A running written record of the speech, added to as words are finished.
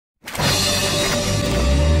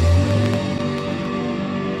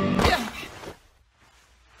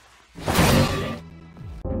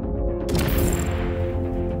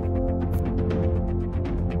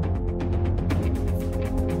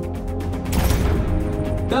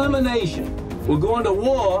Domination. We're going to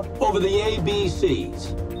war over the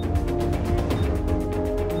ABCs.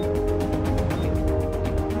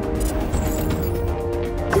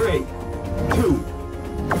 3, 2,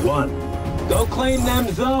 1. Go claim them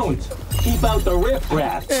zones. Keep out the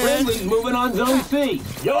riffraff. Friendly's moving on Zone C.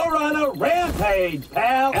 You're on a rampage,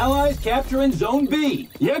 pal! Allies capturing Zone B.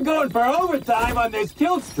 You're going for overtime on this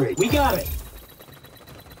kill streak. We got it.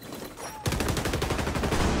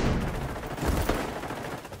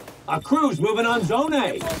 Our crew's moving on Zone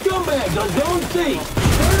A. Scumbags on Zone C.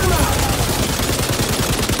 Turn them out!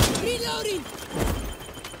 Reloading!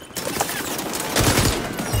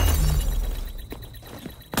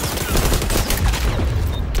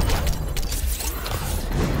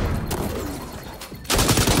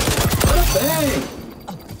 Bang!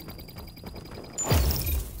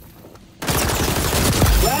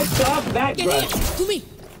 Blast off that Get grunt. here! To me!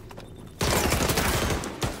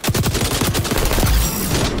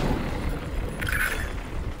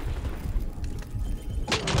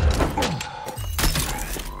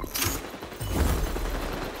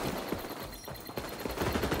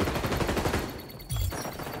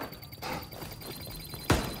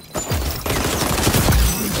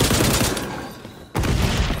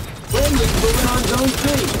 Friendly's moving on Zone C.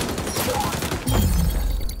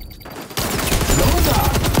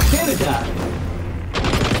 Canada.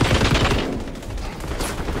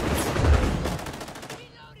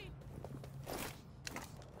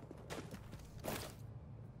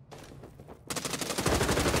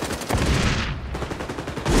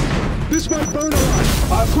 This might burn a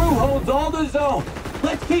lot. Our crew holds all the zone.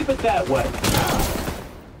 Let's keep it that way.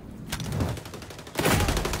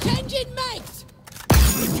 Changing mates!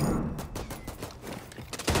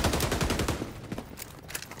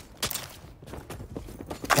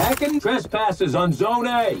 Hacking trespassers on Zone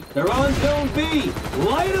A. They're on Zone B.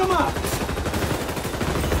 Light them up!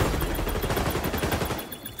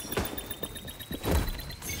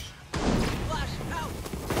 Flash out!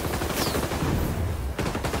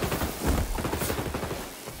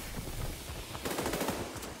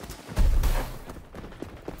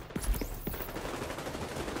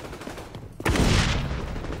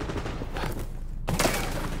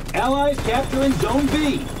 Allies capturing Zone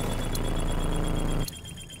B.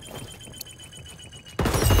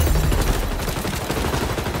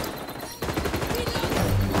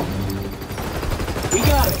 We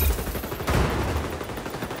got it.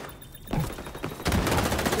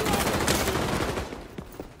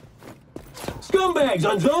 Scumbags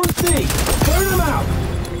on Zone C. Burn them out.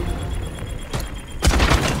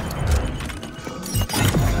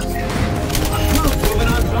 Crew moving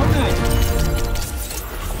on Zone A.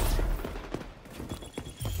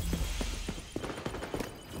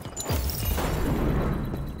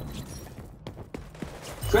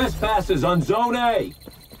 Trespassers on Zone A.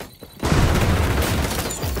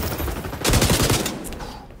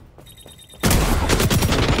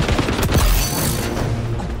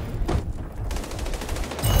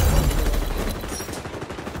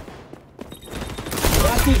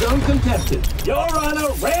 Is uncontested. You're on a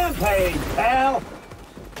rampage, pal!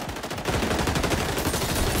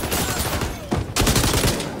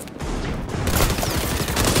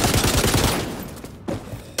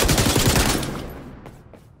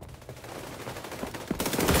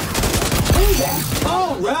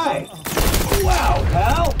 All right. Wow,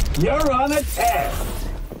 pal! You're on a tear!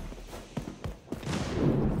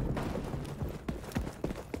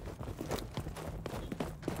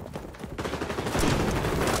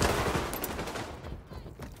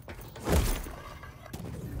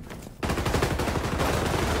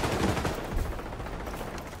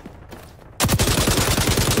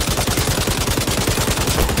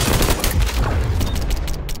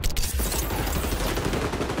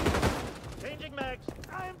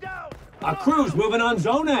 Our crew's moving on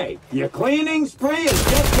Zone A. Your cleaning spree is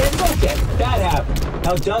just getting looked. That happened.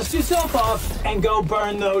 Now dust yourself off and go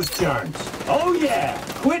burn those churns. Oh yeah!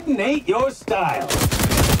 Quitting ain't your style.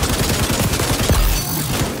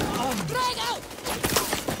 Drag out!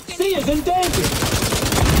 C is in danger.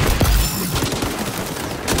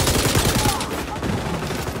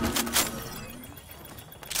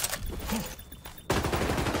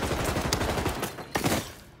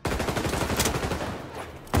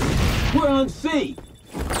 We're on C.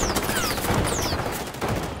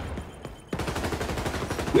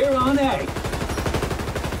 We're on A.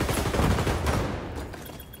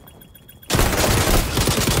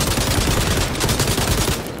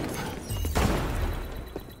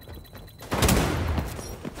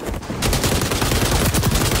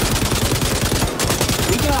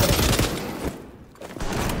 We got it.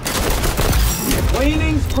 Your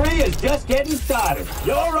cleaning spree is just getting started.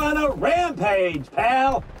 You're on a rampage,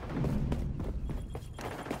 pal.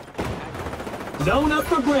 Zone up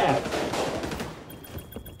for grabs.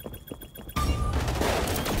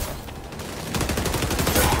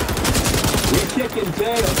 We're kicking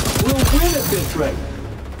tail. We'll win at this rate.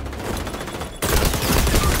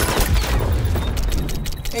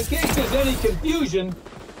 In case there's any confusion,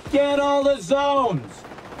 get all the zones.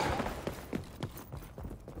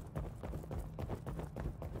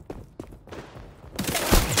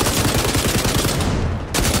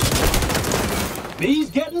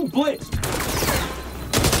 B's getting blitzed.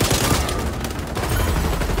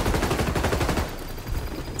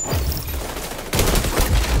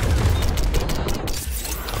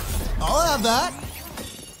 I'll have that.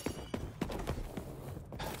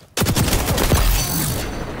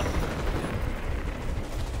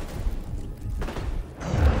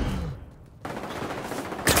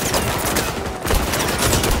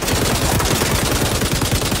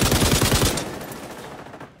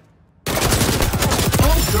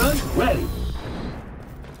 Ready.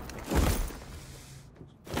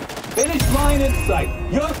 Finish line in sight.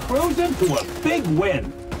 You're cruising to a big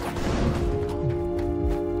win.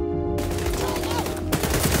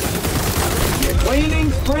 Your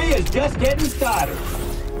cleaning spree is just getting started.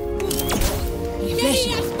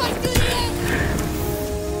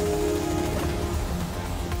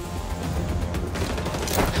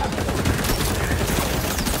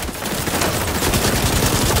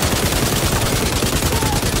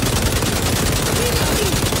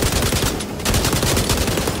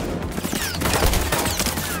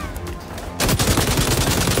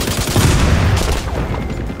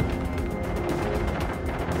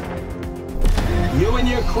 You and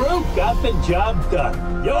your crew got the job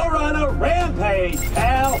done. You're on a rampage,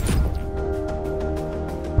 pal.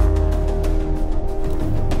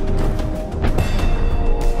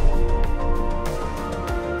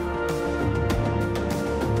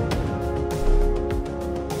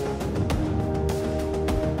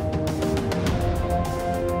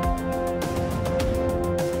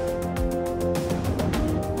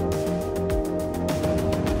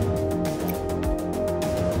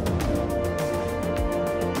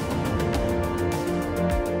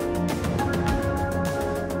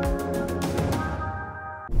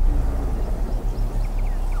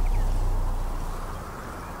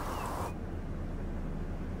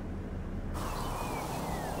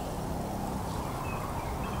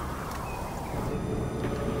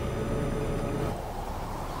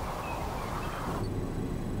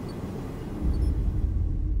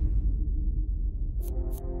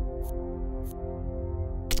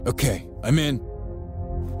 Okay, I'm in.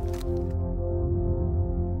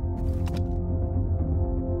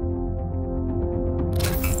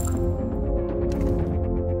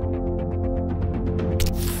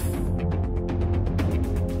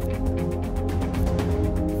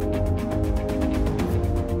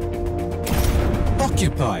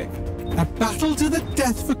 Occupy. A battle to the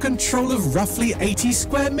death for control of roughly 80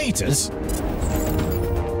 square meters? 3,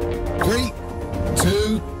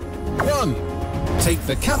 2, 1. Take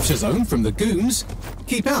the capture zone from the goons.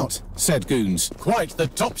 Keep out, said goons. Quite the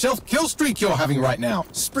top-shelf kill streak you're having right now.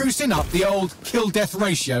 Sprucing up the old kill-death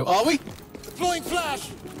ratio, are we? Deploying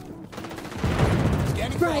flash.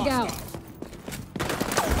 Scanning Frag for out.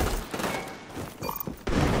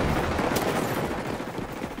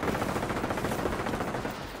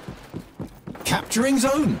 Capturing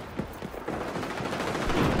zone.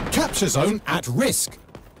 Capture zone at risk.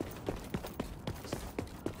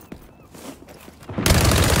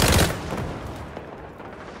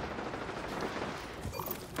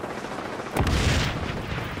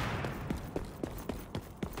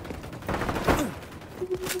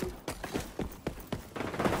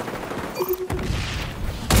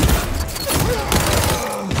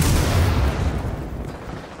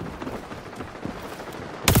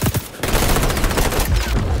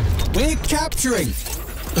 We're capturing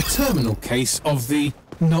the terminal case of the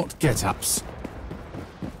not get-ups.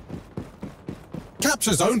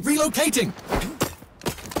 Capture zone relocating.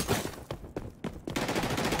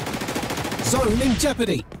 Zone in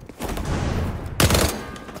jeopardy.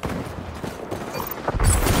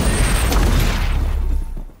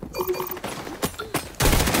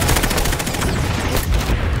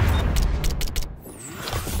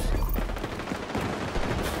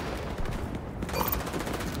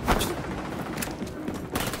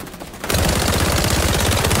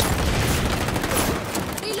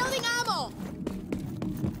 Reloading ammo.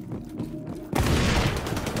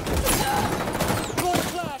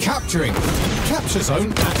 Capturing. Capture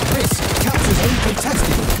zone at risk. Capture zone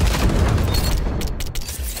contested.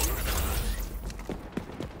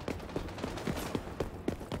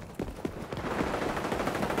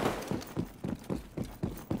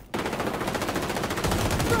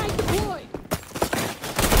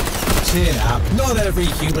 Chin up. Not every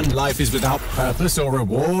human life is without purpose or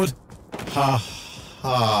reward. Ha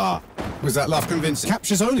ha. Was that laugh convincing?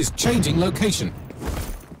 Capture zone is changing location.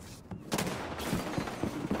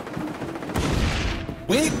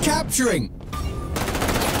 We're capturing!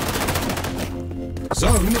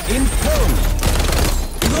 Zone imposed!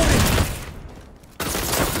 Reloading!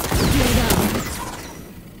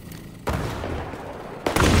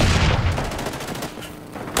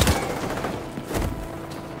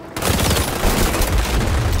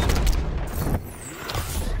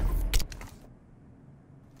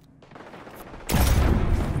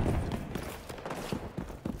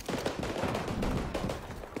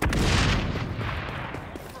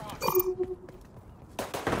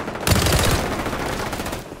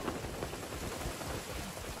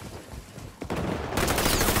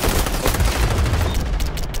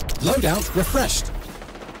 Loadout refreshed.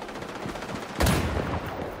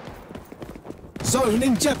 Zone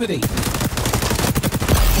in jeopardy.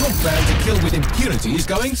 Your plan to kill with impunity is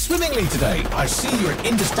going swimmingly today. I see you're an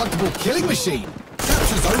indestructible killing machine.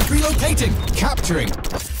 Capture zone relocating. Capturing.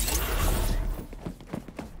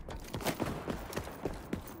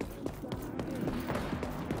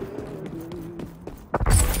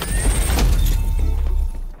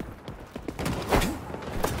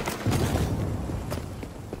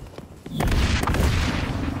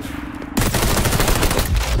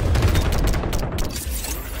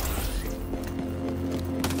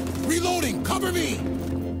 Reloading! Cover me!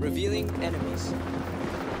 Revealing enemies.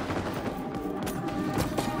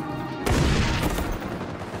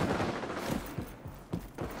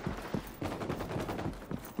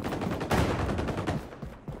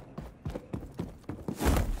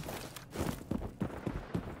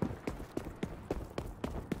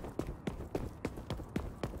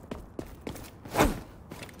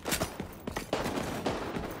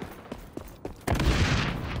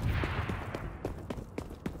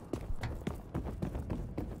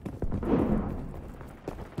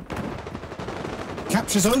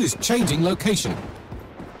 Capture zone is changing location.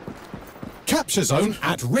 Capture zone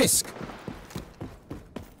at risk.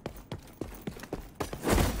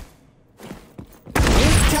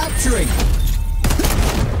 We're capturing.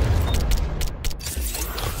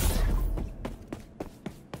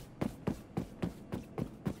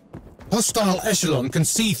 Hostile echelon can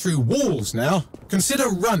see through walls now. Consider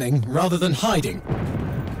running rather than hiding.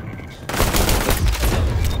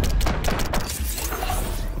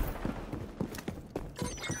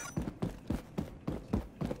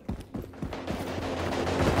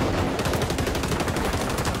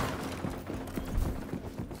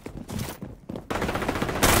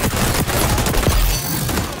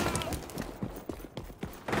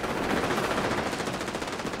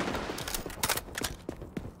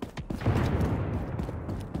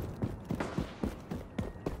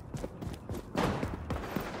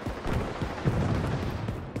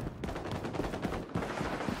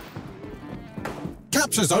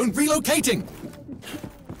 Capture zone relocating!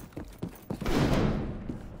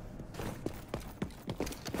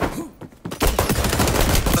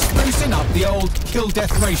 Sprucing up the old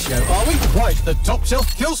kill-death ratio, are we? Right, the top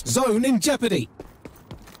shelf kills zone in jeopardy.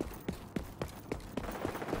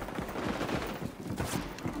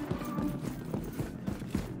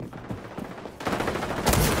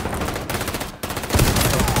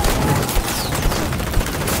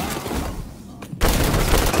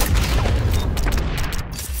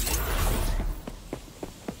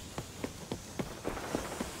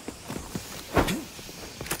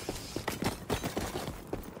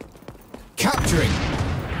 Capturing!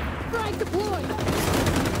 Frag deployed!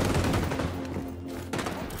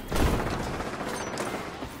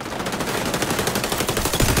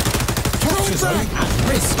 Capture zone at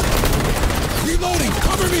risk! Reloading!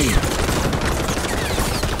 Cover me!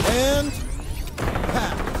 And...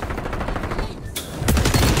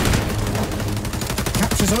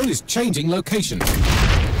 Capture zone is changing location.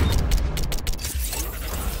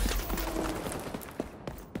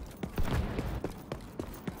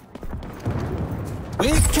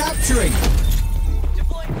 We're capturing!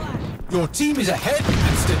 Deploying flash. Your team is ahead,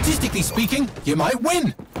 and statistically speaking, you might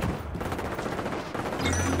win!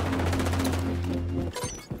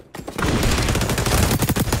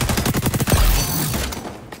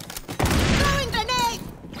 Throwing grenade!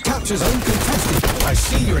 Capture zone contested. I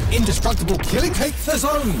see you're an indestructible killing. Take the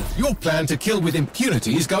zone! Your plan to kill with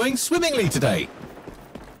impunity is going swimmingly today.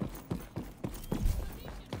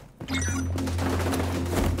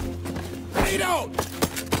 Grenade out!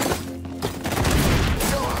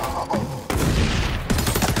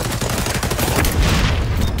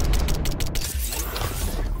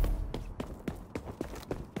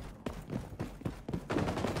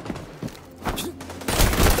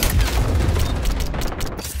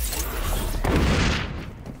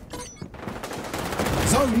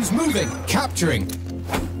 Zone's moving. Capturing.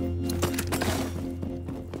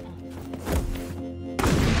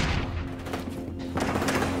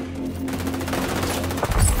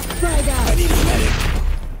 Frag out. I need a medic.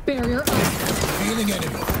 Barrier up. Feeling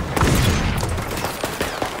enemy.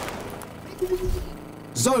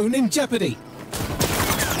 Zone in jeopardy.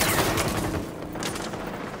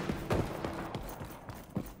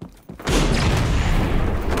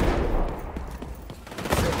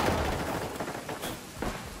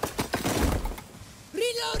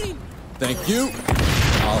 Reloading! Thank you.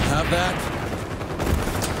 I'll have that.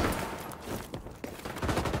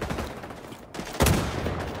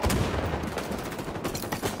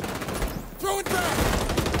 Throw it back!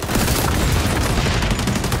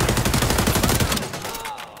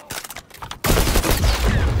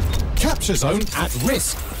 Capture zone at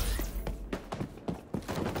risk.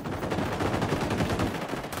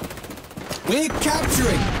 We're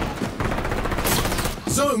capturing.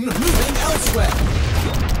 Zone moving elsewhere.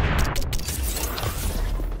 Swap.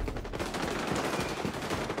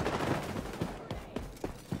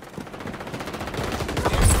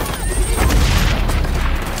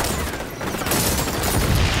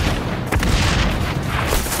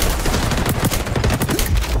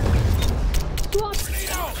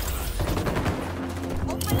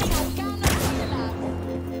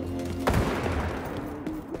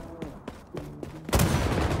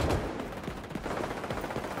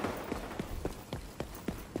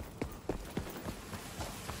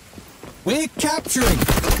 We're capturing.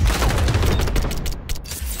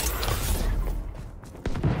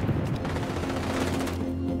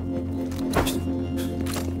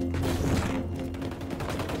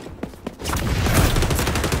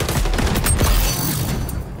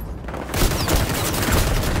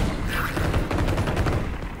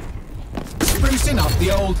 Sprucing up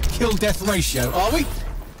the old kill-death ratio, are we?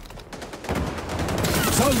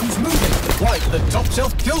 Zone's moving. Quite the top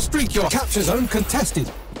shelf kill streak. Your capture zone contested.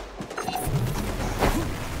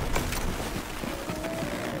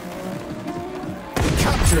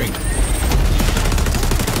 Capturing.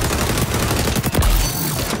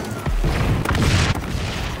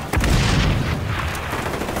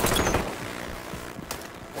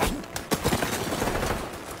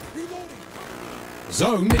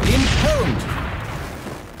 Zone imperiled.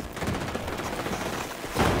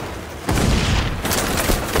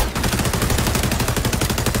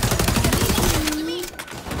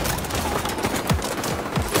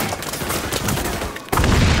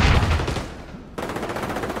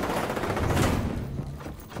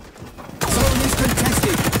 Zone is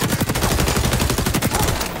contested.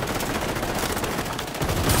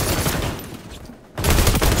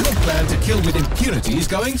 Your plan to kill with impunity is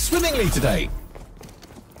going swimmingly today.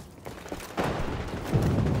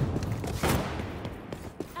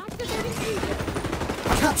 Activating fusion.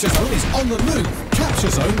 Capture zone is on the move. Capture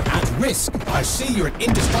zone at risk. I see you're an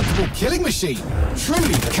indestructible killing machine.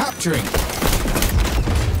 Truly capturing.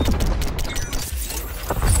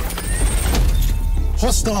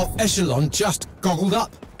 Hostile echelon just goggled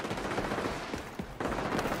up.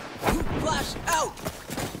 Flash out!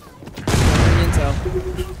 Intel.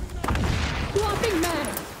 Swapping mag.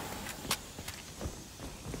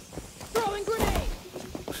 Throwing grenade.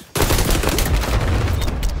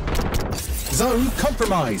 Zone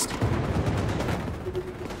compromised.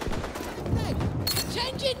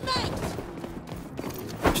 Changing mags.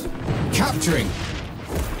 Capturing.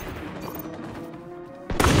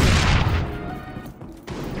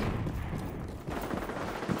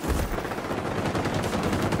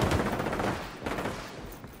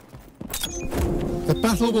 The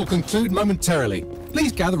battle will conclude momentarily.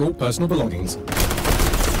 Please gather all personal belongings.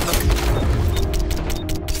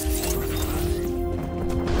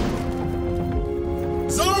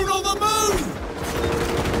 Zone on the move!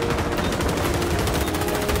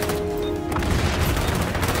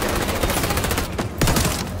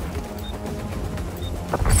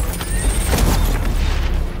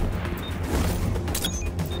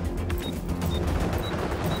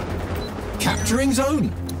 Capturing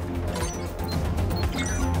zone.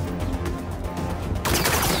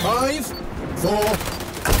 5, 4,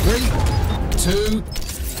 3, 2,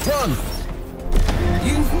 1.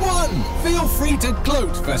 You've won! Feel free to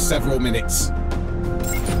gloat for several minutes.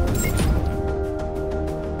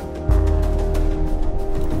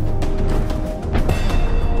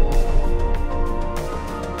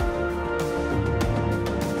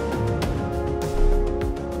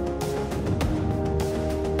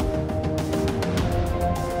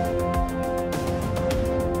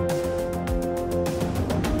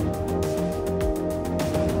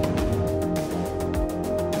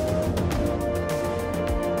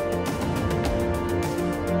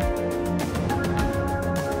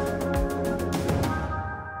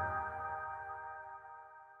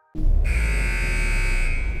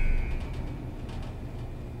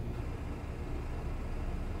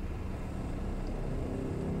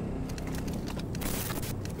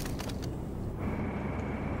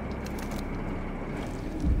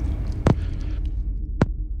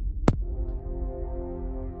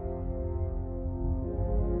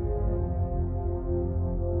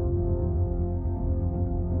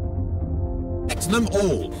 Collect them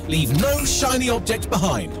all. Leave no shiny object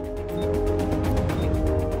behind. 3,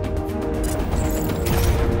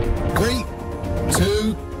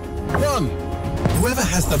 2, 1. Whoever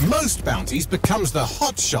has the most bounties becomes the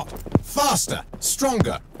hot shot. Faster,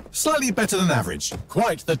 stronger, slightly better than average.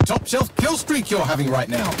 Quite the top shelf kill streak you're having right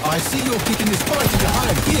now. I see you're kicking this fight into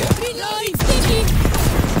higher gear. Reloading, sticky!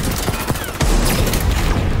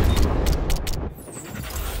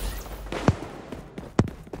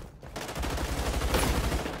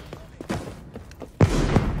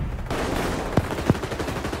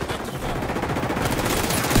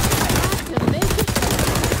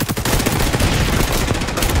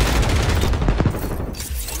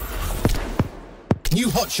 New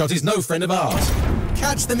hotshot is no friend of ours.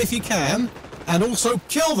 Catch them if you can, and also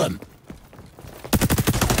kill them.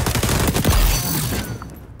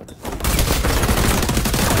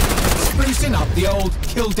 Sprucing up the old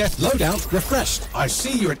kill-death loadout refreshed. I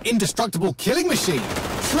see you're an indestructible killing machine.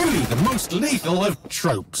 Truly the most lethal of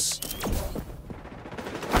tropes.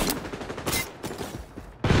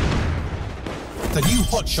 The new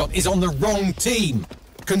hotshot is on the wrong team.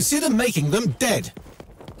 Consider making them dead.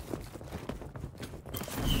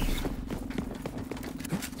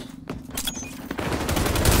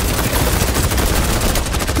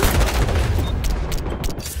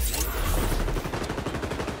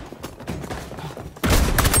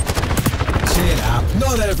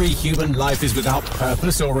 Not every human life is without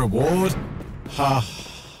purpose or reward. Ha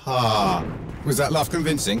ha. Was that laugh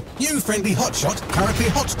convincing? You friendly hotshot, currently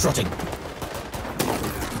hot-trotting.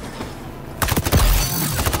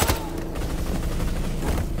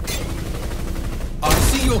 I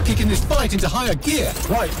see you're kicking this fight into higher gear.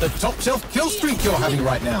 Right, the top shelf kill streak you're having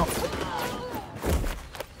right now.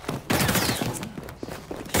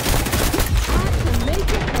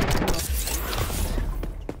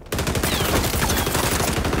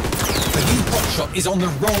 Shot is on the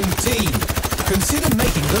wrong team. Consider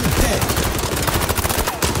making them dead.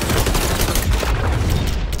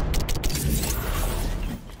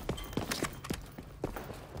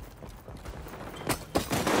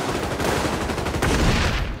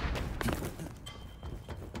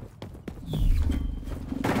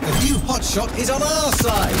 The new hotshot is on our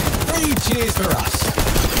side. 3 cheers for us.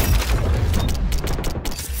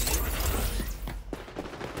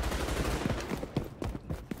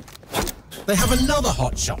 They have another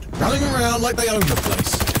hotshot, running around like they own the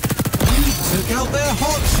place. You took out their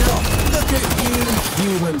hotshot. Look at you,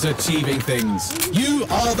 humans achieving things. You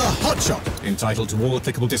are the hotshot, entitled to all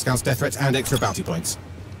applicable discounts, death threats, and extra bounty points.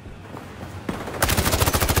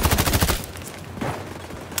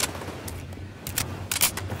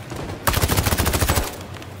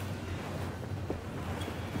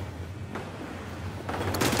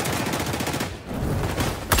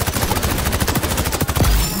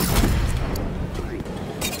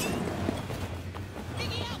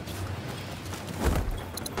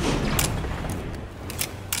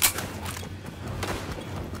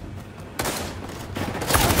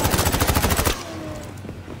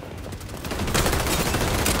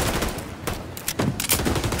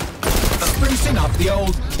 Sprucing up the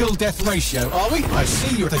old kill-death ratio, are we? I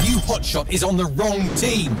see you. The new hotshot is on the wrong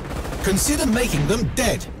team. Consider making them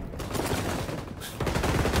dead.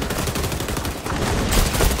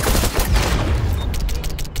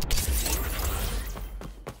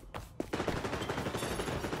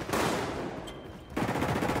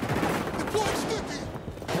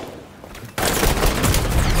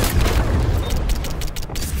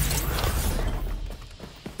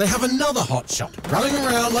 They have another hotshot, running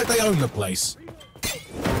around like they own the place.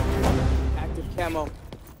 Active camo.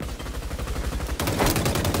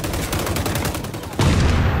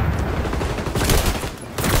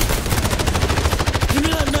 Give me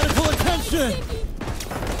that medical attention!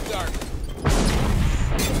 Dark.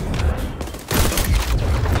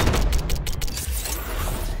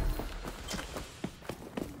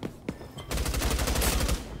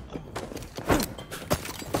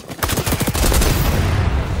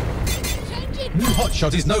 New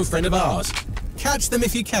hotshot is no friend of ours. Catch them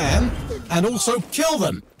if you can, and also kill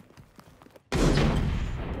them.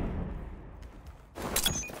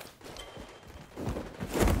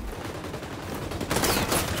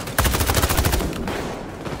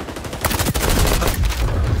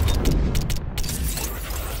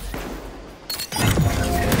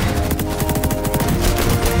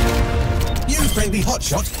 New friendly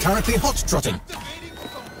hotshot, currently hot-trotting.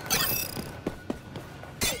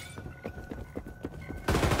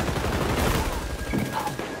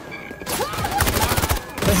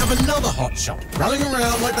 They have another hotshot, running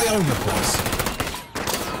around like they own the place.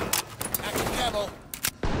 Active camo.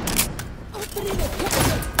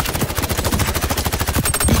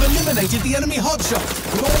 eliminated the enemy hotshot.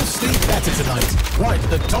 We'll all sleep better tonight. Right,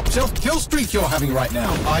 the top shelf kill streak you're having right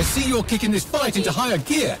now. I see you're kicking this fight into higher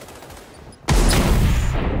gear.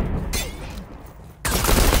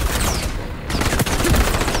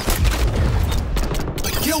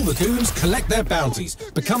 Kill the goons, collect their bounties.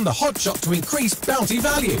 Become the hotshot to increase bounty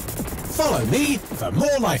value. Follow me for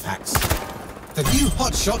more life hacks. The new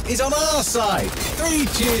hotshot is on our side. 3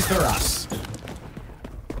 cheers for us.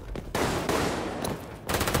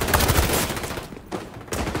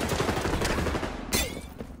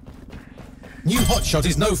 New hotshot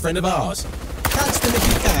is no friend of ours. Catch them if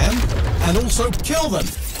you can, and also kill them.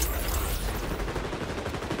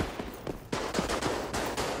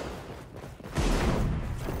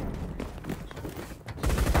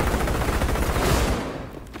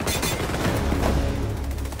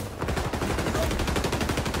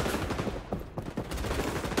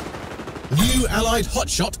 New allied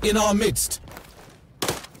hotshot in our midst.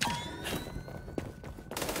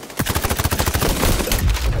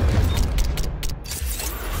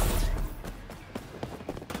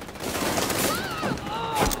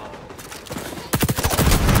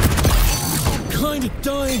 Kinda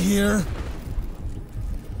dying here.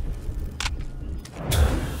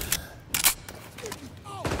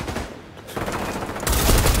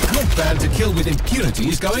 Your plan to kill with impunity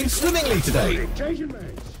is going swimmingly today.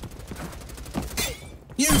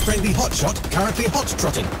 New friendly hotshot currently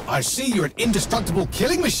hot-trotting. I see you're an indestructible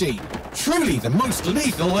killing machine. Truly the most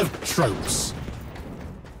lethal of tropes.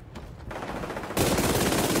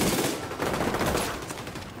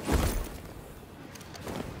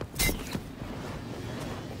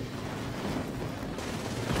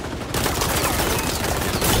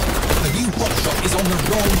 The new hotshot is on the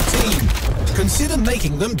wrong team. Consider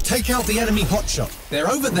making them take out the enemy hotshot. They're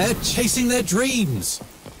over there chasing their dreams.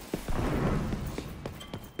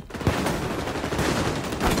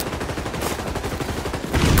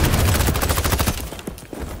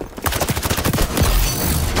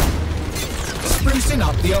 Sprucing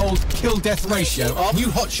up the old kill-death ratio. Our new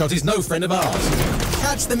hotshot is no friend of ours.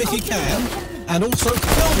 Catch them if you can, and also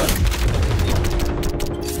kill them.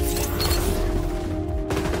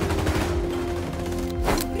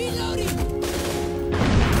 Reloading.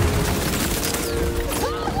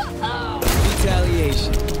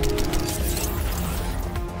 Retaliation.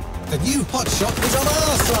 The new hotshot is on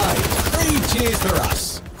our side. 3 cheers for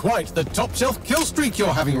us. Quite the top-shelf kill streak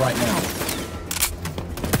you're having right now.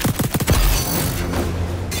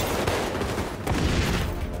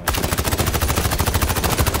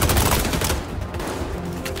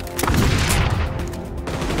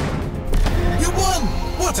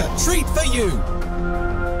 What a treat for you!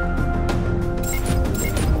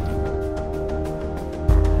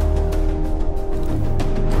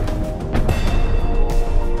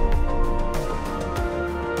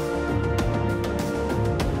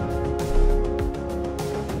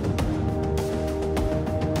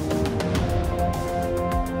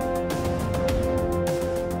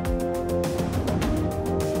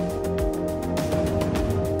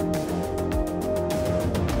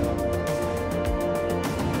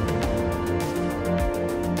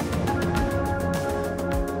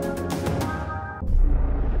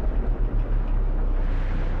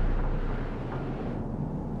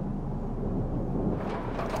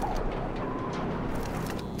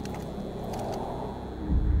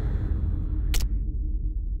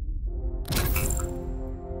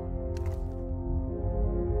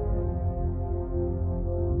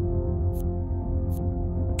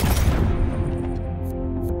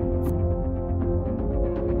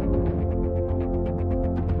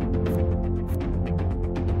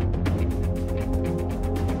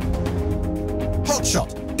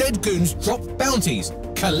 Hotshot. Dead goons drop bounties.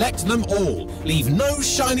 Collect them all. Leave no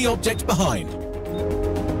shiny object behind.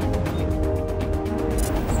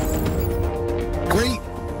 3,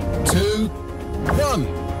 2, 1.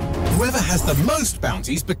 Whoever has the most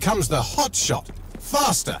bounties becomes the hotshot.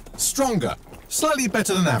 Faster, stronger, slightly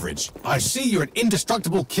better than average. I see you're an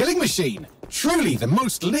indestructible killing machine. Truly the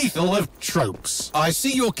most lethal of tropes. I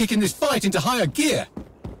see you're kicking this fight into higher gear.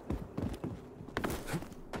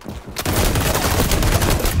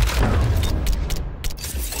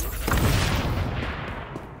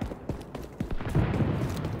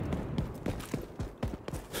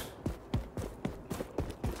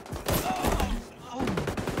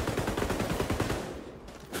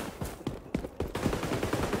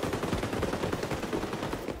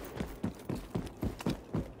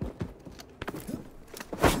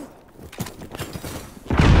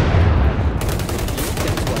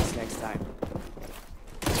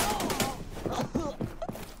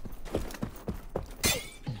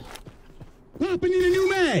 Opening a new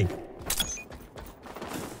mag!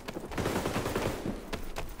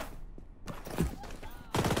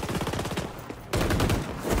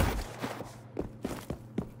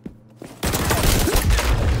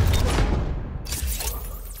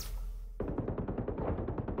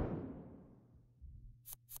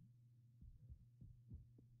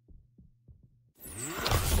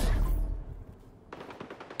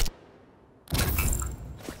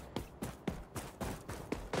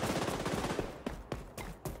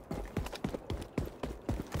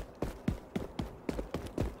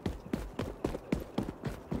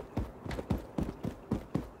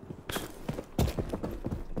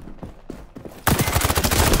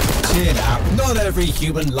 Cheer up. Not every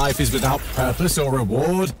human life is without purpose or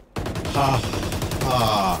reward. Ha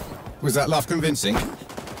ha. Was that laugh convincing?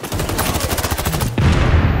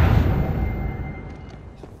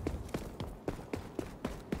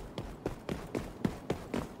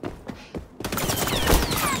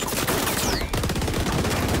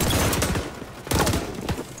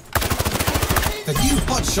 The new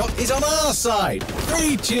hotshot is on our side.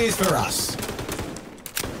 3 cheers for us.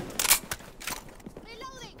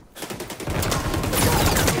 Reloading.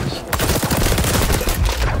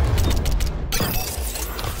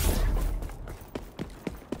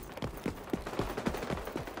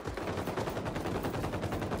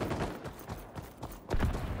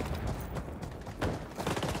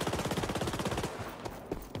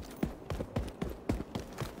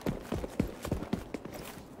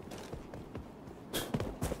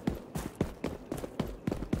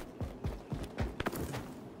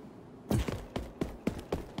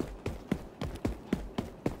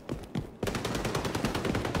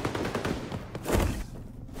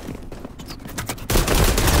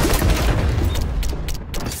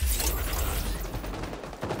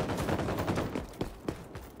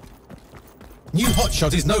 New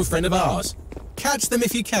hotshot is no friend of ours. Catch them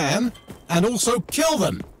if you can, and also kill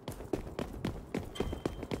them.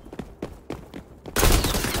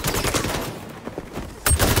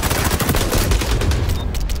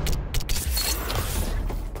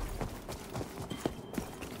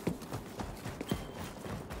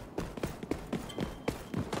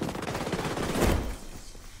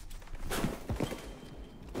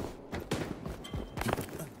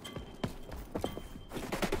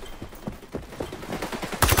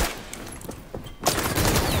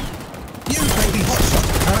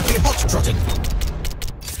 Hot-trotting.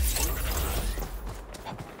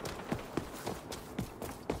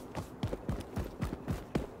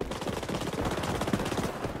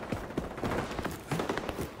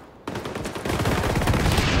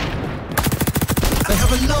 They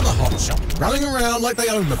have another hotshot, running around like they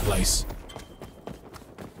own the place.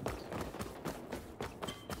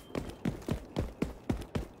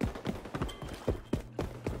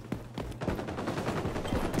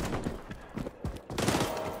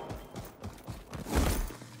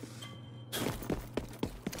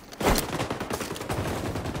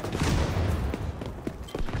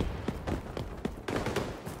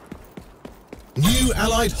 New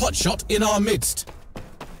allied hotshot in our midst.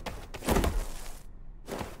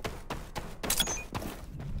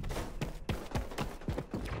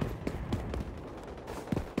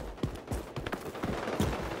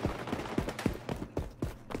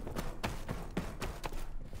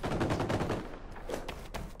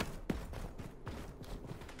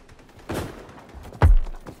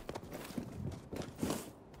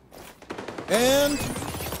 And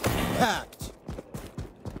packed.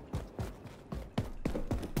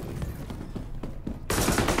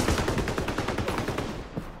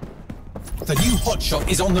 The new hotshot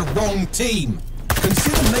is on the wrong team.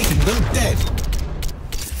 Consider making them dead.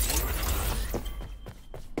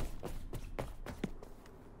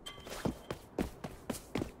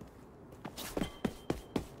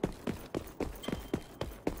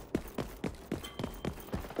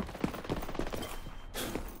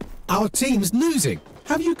 Our team's losing.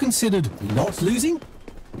 Have you considered not losing?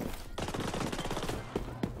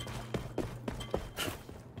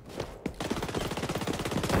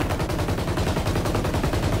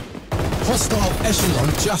 Hostile echelon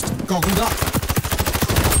just goggled up.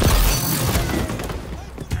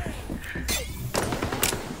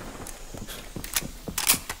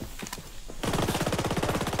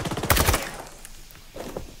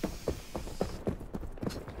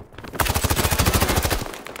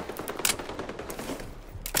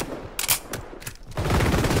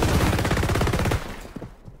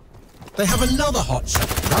 They have another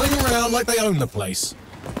hotshot, running around like they own the place.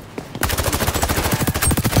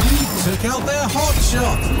 Took out their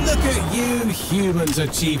hotshot! Look at you, humans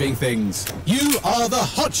achieving things. You are the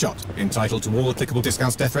hotshot, entitled to all applicable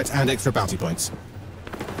discounts, death threats, and extra bounty points.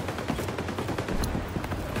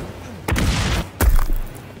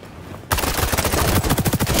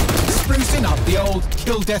 Sprucing up the old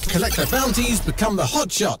kill, death, collector bounties, become the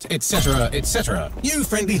hotshot, etc., etc. You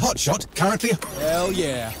friendly hotshot currently... Hell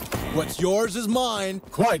yeah. What's yours is mine.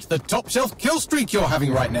 Quite the top-shelf kill streak you're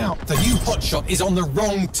having right now. The new hotshot is on the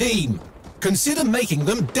wrong team. Consider making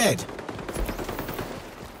them dead.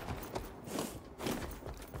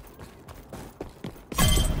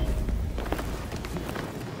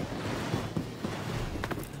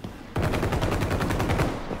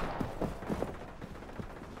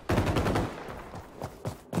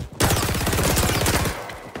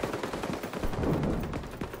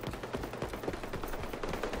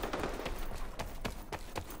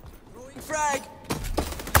 frag!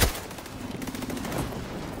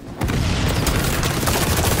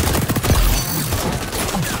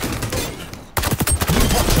 New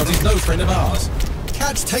hotshot is no friend of ours.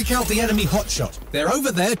 Cats, take out the enemy hotshot. They're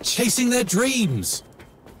over there chasing their dreams.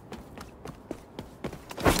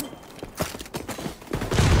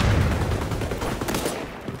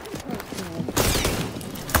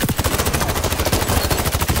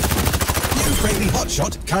 Friendly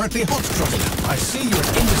hotshot currently hot-trotting. I see you're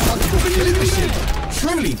an indestructible killing machine.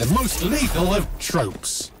 Truly the most lethal of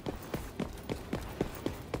tropes.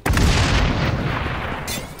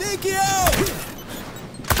 Dig you out!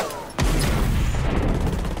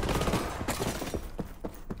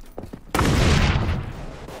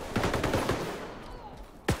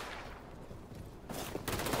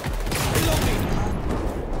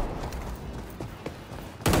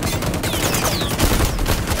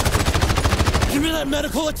 Give me that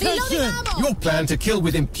medical attention! Your plan to kill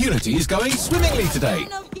with impunity is going swimmingly today.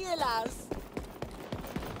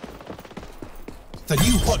 The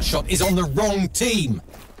new hotshot is on the wrong team.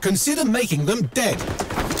 Consider making them dead.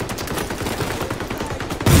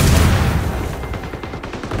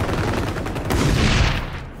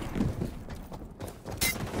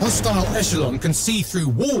 Hostile echelon can see through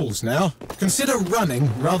walls now. Consider running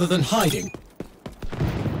rather than hiding.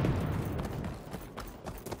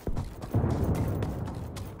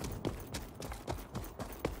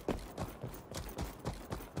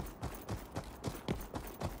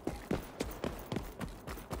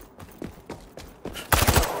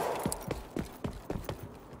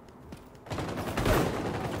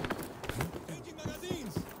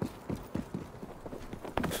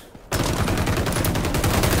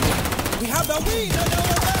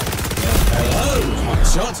 Hello,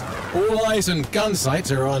 hotshot. All eyes and gun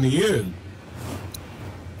sights are on you.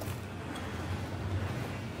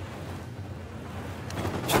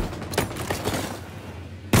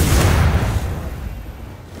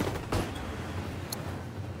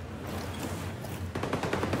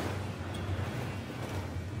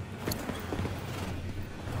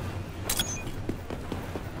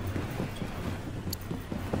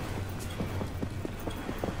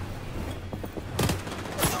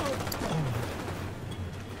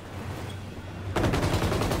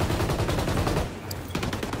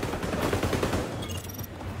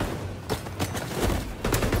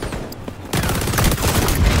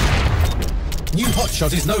 New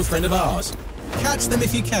hotshot is no friend of ours. Catch them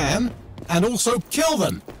if you can, and also kill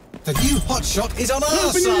them. The new hotshot is on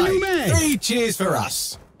our side. 3 cheers for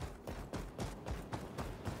us.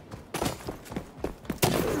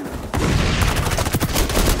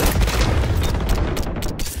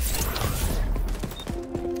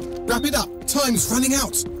 Wrap it up. Time's running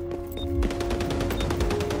out.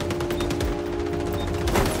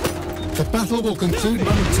 The battle will conclude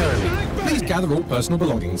momentarily. Please gather all personal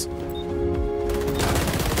belongings.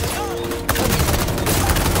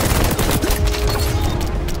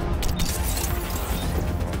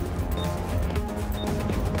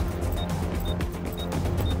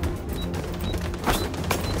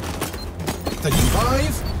 Thank you.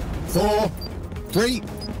 5, 4, 3,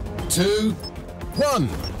 2, 1.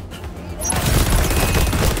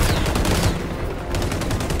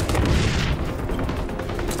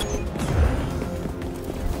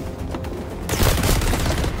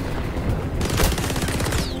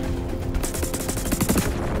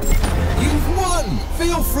 You've won!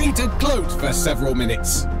 Feel free to gloat for several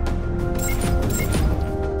minutes.